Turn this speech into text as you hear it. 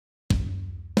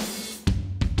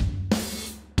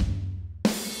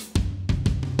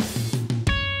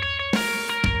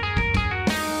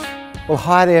Well,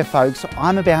 hi there folks.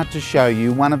 I'm about to show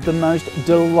you one of the most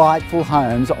delightful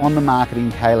homes on the market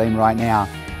in Kaleen right now.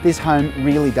 This home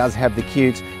really does have the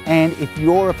cutes, and if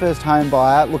you're a first home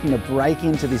buyer looking to break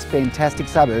into this fantastic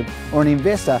suburb, or an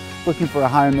investor looking for a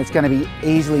home that's going to be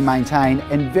easily maintained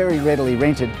and very readily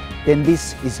rented, then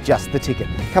this is just the ticket.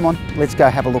 Come on, let's go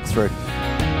have a look through.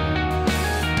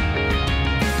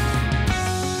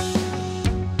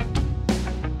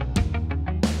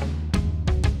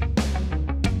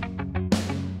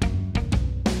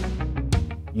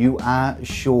 You are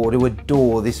sure to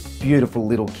adore this beautiful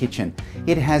little kitchen.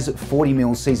 It has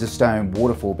 40mm Caesar stone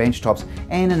waterfall benchtops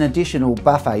and an additional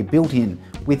buffet built in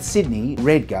with Sydney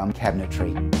red gum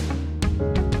cabinetry.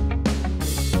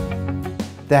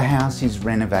 The house is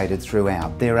renovated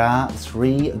throughout. There are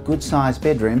 3 good-sized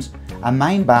bedrooms, a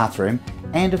main bathroom,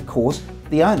 and of course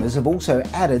the owners have also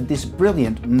added this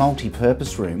brilliant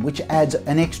multi-purpose room which adds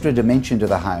an extra dimension to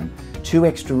the home. 2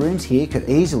 extra rooms here could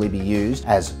easily be used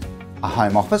as a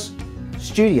home office,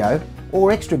 studio,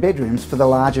 or extra bedrooms for the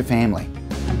larger family.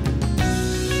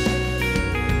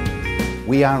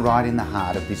 We are right in the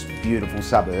heart of this beautiful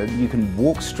suburb. You can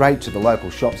walk straight to the local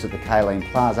shops at the Kaleen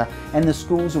Plaza, and the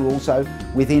schools are also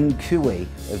within cooee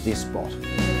of this spot.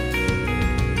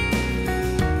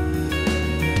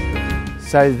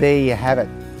 So there you have it.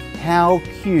 How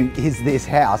cute is this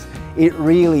house? It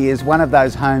really is one of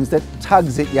those homes that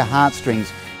tugs at your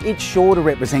heartstrings. It's sure to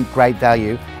represent great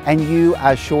value, and you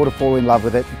are sure to fall in love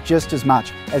with it just as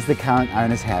much as the current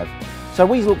owners have. So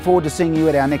we look forward to seeing you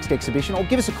at our next exhibition, or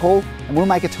give us a call and we'll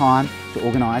make a time to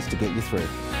organise to get you through.